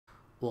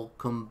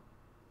Welcome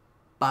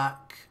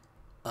back.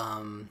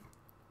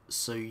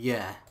 So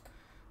yeah,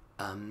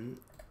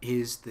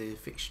 here's the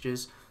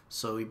fixtures.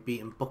 So we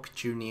beaten Boca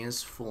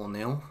Juniors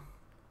 4-0.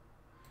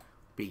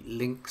 Beat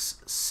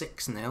Lynx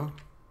 6-0.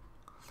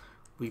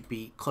 We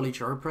beat College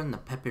Europa in the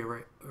Pepe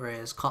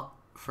Reyes Cup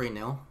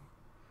 3-0.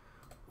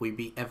 We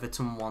beat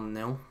Everton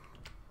 1-0.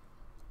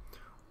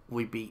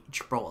 We beat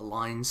Gibraltar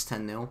Lions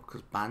 10-0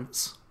 because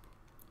Bants.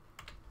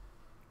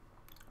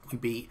 We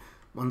beat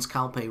Mons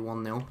Calpe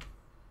 1-0.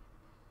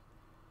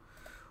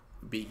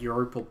 We beat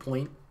Europa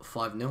Point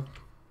 5-0.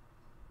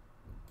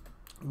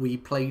 We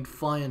played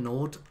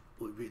Feyenoord.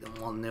 We beat them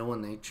 1-0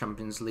 in the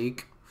Champions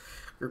League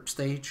group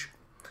stage.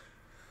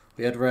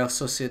 We had Real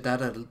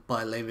Sociedad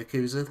by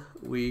Leverkusen.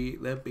 We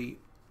then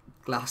beat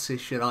Glasgow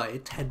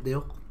United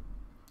 10-0.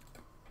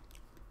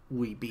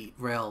 We beat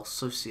Real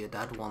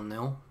Sociedad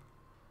 1-0.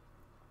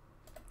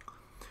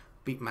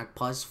 Beat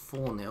Magpies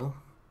 4-0.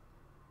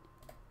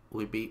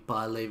 We beat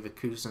Bayer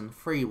Leverkusen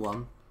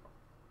 3-1.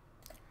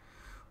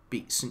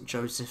 Beat St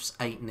Joseph's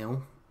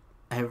 8-0.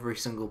 Every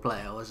single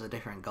player was a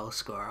different goal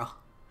scorer.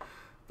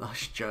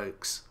 That's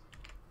jokes.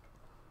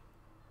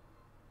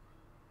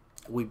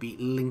 We beat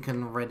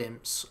Lincoln Red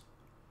Imps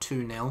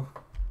 2-0.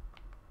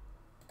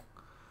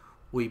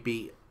 We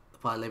beat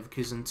Bayer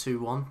Leverkusen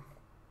 2-1.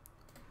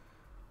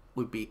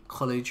 We beat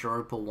College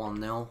Europa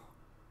 1-0.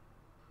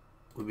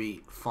 We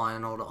beat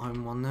Feyenoord at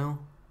home 1-0.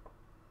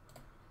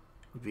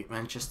 We beat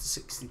Manchester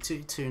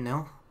 62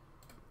 2-0.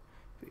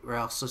 Beat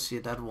Real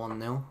Sociedad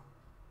 1-0.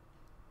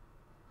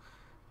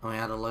 And we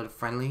had a load of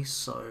friendlies,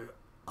 so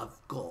I've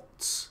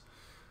got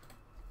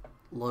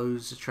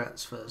loads of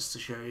transfers to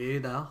show you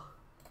now.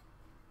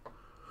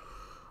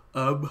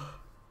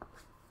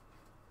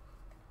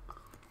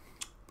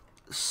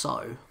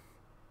 So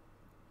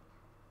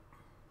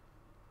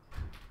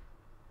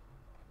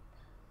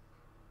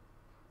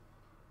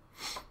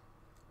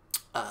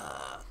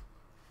I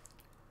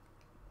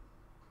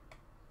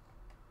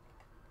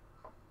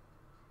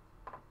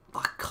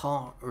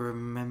can't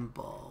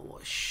remember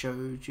what I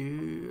showed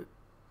you.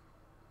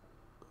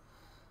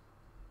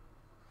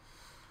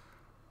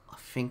 I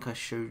think I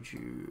showed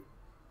you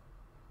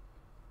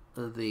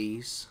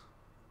these.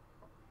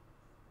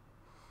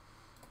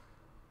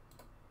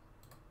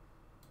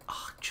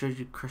 I showed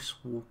you Chris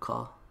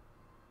Walker.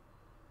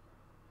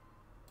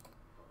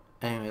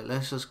 Anyway,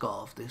 let's just go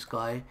off this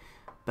guy.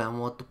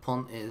 Benoit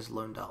Dupont is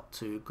loaned out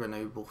to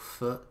Grenoble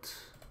Foot.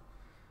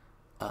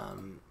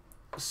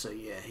 So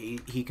yeah,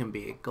 he can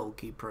be a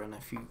goalkeeper in the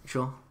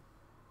future.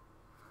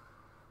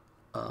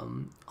 I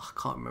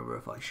can't remember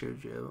if I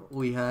showed you.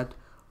 We had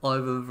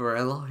Ivan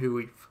Varela, who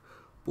we've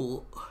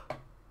bought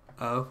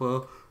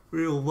for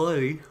real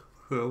money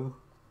from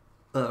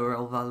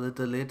Real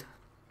Valladolid.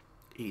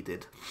 He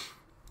did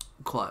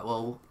quite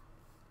well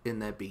in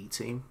their B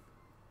team.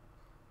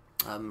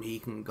 He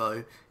can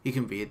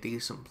be a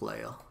decent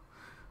player.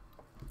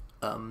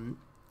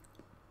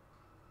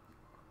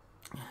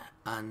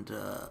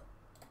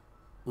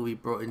 We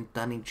brought in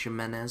Danny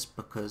Jimenez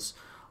because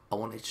I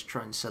wanted to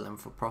try and sell him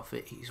for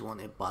profit. He's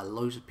wanted by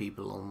loads of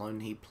people on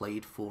loan. He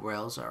played for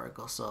Real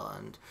Zaragoza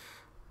and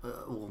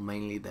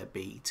mainly their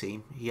B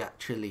team. He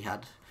actually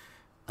had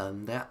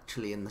they're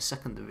actually in the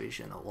second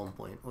division at one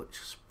point, which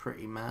is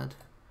pretty mad.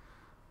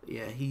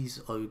 Yeah,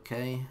 he's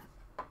okay.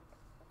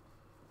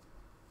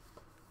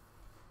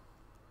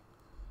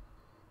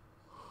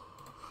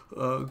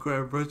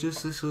 Graham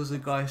Rogers, this was a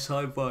guy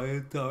signed by a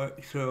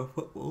director of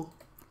football.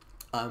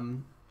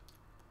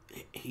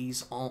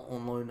 He's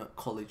on loan at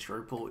College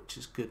Europa, which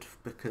is good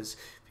because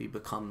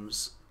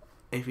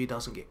if he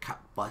doesn't get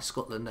capped by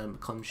Scotland and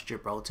becomes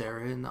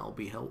Gibraltarian, that'll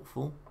be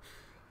helpful.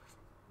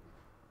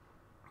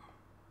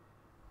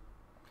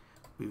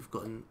 We've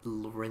got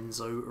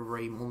Lorenzo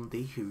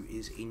Raimondi, who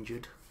is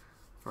injured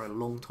for a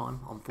long time,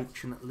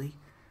 unfortunately.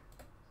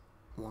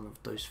 One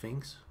of those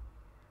things.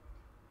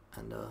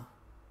 And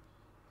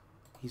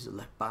he's a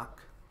left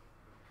back.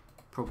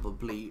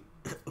 Probably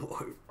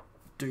won't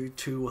do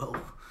too well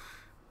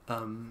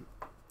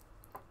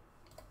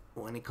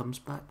when he comes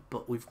back,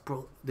 but we've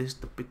brought the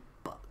big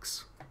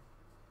bucks.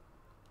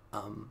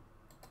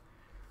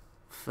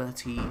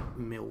 30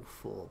 mil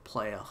for a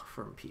player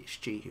from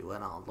PSG who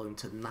went out on loan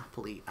to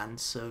Napoli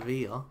and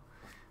Sevilla.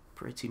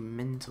 Pretty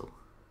mental.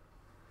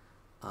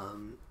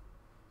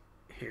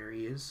 Here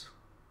he is.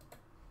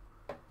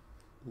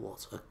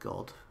 What a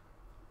god.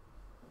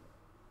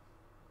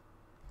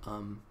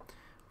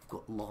 We've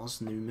got Lars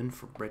Newman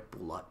from Red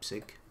Bull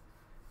Leipzig.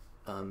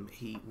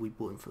 We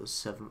bought him for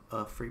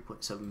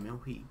 3.7 mil.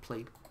 He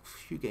played a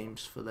few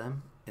games for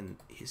them in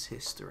his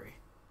history,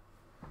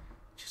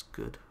 which is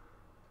good.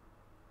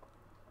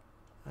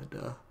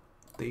 And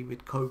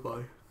David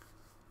Cobo,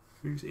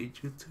 who's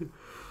injured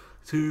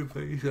to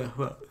face that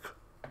back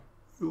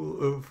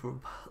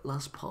from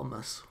Las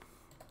Palmas,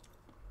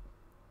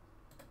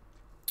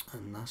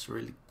 and that's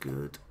really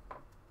good.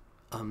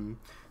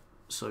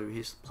 So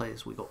here's the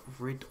players we got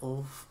rid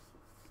of.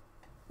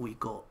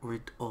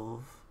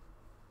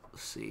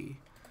 Let's see.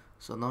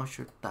 So now I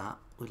showed that.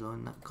 We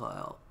loaned that guy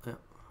out. Yep.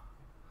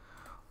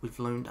 we've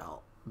loaned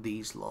out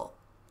these lot,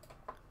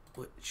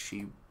 which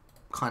you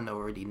kind of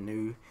already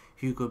knew.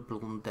 Hugo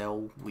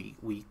Blondell we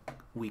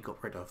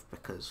got rid of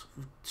because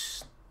we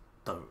just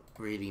don't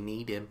really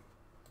need him.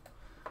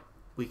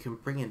 We can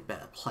bring in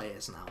better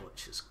players now,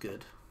 which is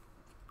good.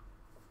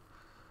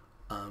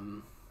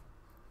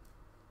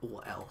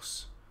 What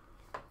else?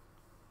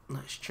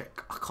 Let's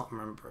check. I can't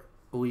remember it.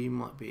 We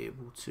might be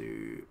able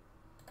to.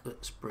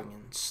 Let's bring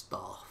in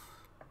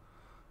staff.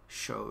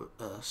 Show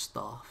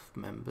staff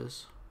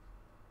members.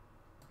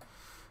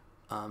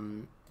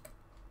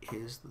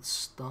 Here's the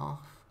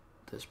staff.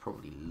 There's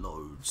probably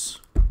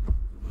loads.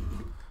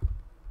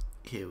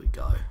 Here we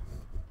go.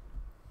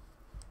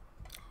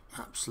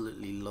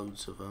 Absolutely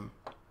loads of them.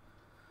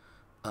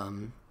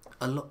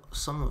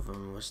 Some of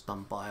them was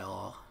done by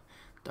our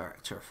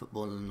director of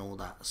football and all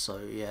that. So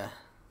yeah,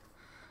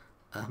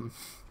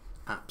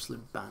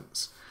 absolute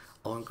bants.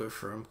 I won't go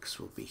through them because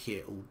we'll be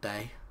here all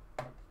day.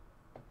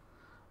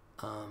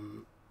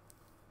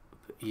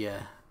 But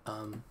yeah,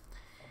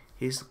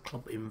 here's the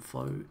club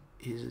info.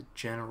 Here's a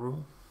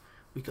general.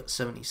 We got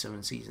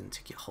 77 season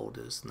ticket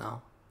holders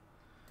now.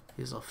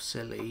 Here's our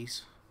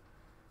facilities.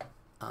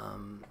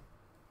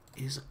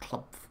 Here's a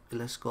club.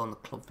 Let's go on the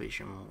club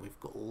vision. We've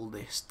got all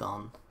this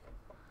done.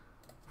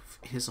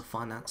 Here's our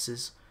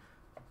finances.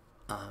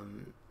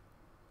 And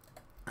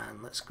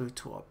let's go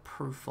to our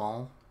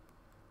profile.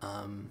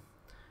 And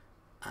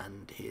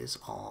here's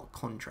our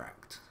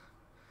contract.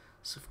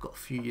 So we've got a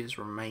few years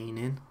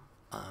remaining.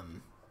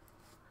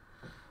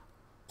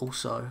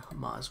 Also, I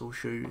might as well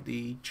show you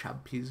the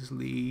Champions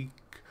League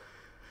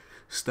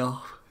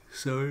stuff.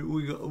 So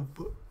we got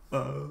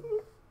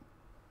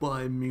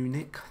Bayern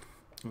Munich,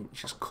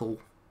 which is cool.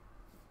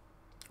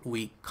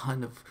 We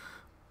could have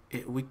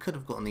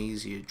got an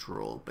easier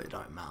draw, but it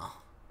don't matter.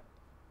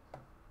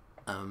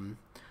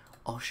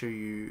 I'll show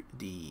you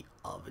the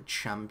other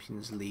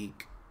Champions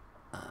League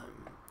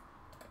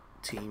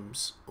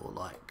teams, or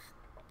like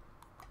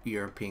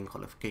European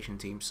qualification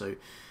teams. So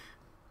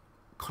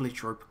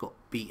College Europa got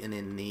beaten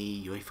in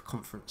the UEFA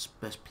Conference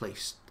best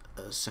placed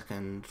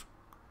second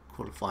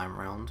qualifying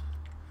round.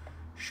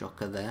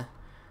 Shocker there.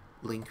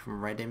 Lincoln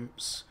Red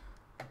Imps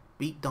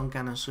beat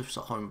Dungannon Swifts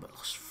at home but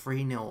lost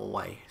 3-0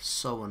 away.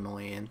 So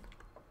annoying.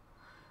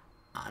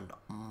 And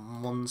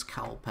Mons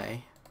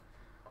Calpe,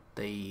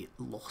 they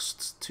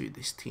lost to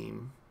this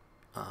team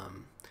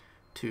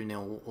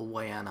 2-0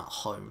 away and at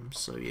home.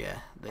 So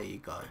yeah, there you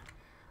go.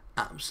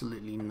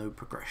 Absolutely no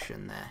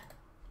progression there,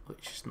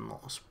 which is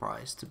not a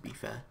surprise, to be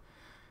fair.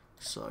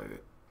 So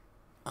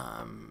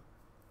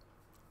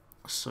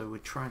so we're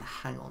trying to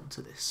hang on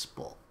to this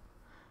spot,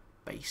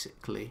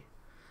 basically.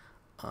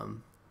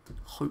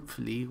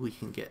 Hopefully we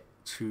can get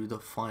to the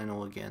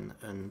final again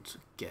and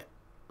get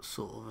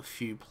sort of a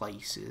few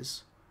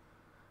places,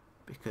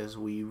 because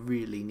we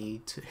really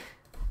need to.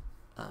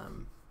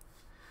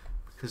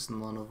 Because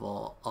none of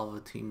our other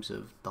teams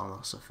have done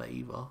us a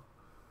favour,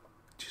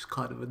 which is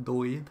kind of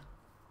annoying.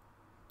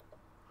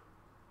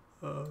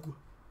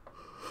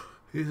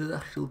 Here's the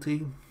national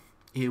team.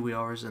 Here we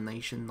are as a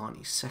nation,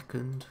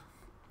 92nd.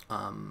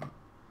 I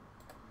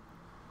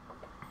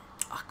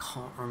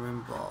can't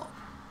remember.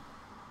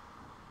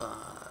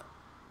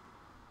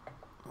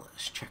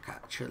 Let's check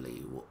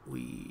actually what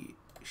we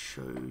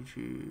showed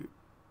you.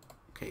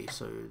 Okay,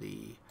 so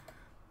the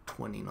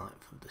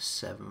 29th of the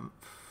 7th.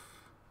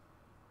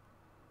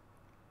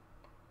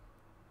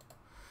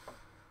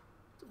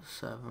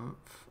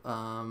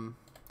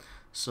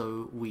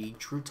 So we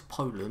drew to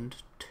Poland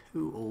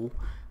 2-2,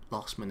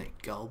 last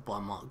minute goal by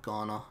Mark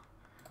Garner.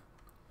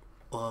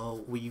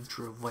 We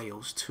drew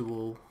Wales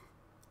 2-2.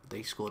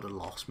 They scored a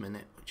last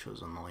minute, which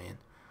was annoying.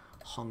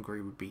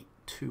 Hungary we beat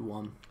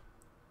 2-1.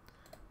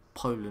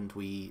 Poland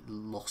we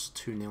lost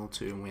 2-0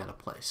 to, and we had a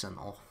player sent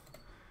off.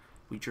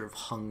 We drove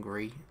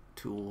Hungary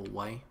 2-2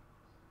 away,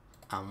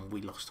 and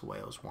we lost to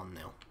Wales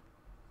 1-0.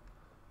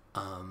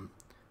 But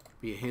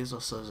yeah, here's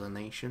us as a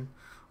nation.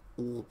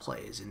 All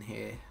players in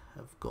here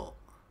have got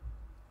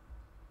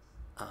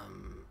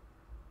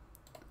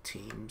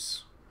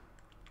teams.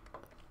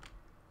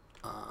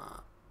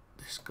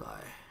 This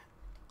guy,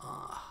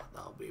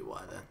 that'll be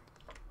why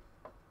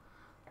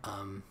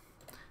then.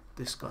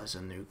 This guy's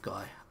a new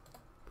guy,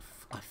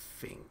 I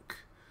think.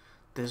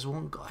 There's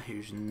one guy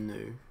who's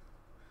new.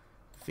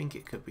 I think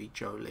it could be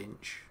Joe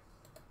Lynch.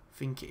 I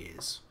think it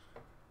is.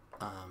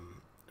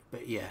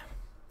 But yeah.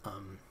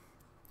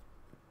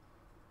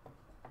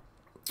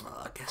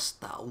 I guess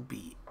that'll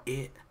be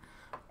it.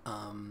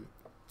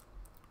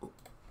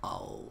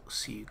 I'll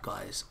see you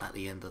guys at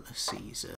the end of the season.